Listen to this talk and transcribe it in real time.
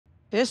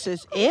This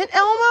is it,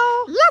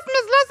 Elmo? Yes,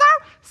 Miss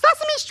Lizzo.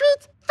 Sesame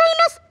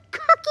Street-famous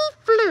Cookie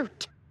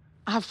Flute.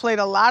 I've played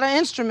a lot of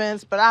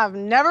instruments, but I've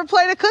never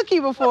played a cookie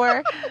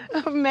before.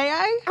 May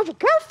I? Oh, well,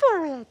 go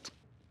for it.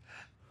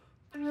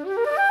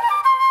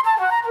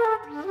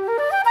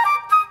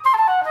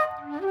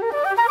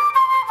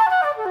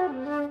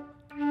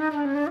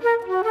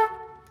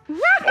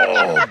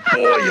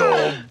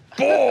 Oh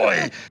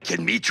boy!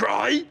 Can me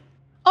try?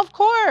 Of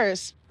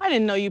course. I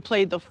didn't know you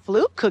played the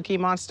flute, Cookie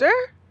Monster.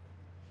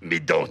 Me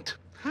don't.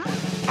 Nom,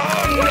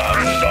 nom,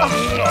 nom,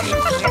 nom,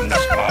 nom, nom,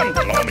 nom,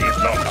 nom,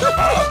 nom,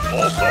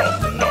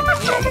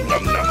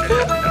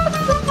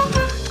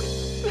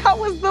 That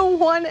was the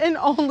one and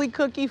only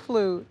Cookie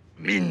Flute.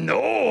 Me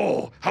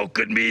no. How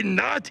could me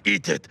not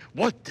eat it?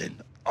 What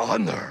an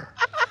honor.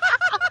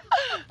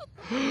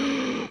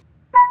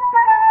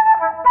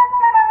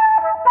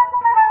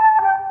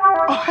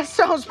 Oh, that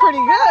sounds pretty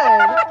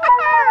good.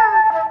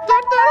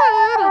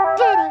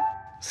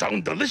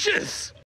 Sound delicious.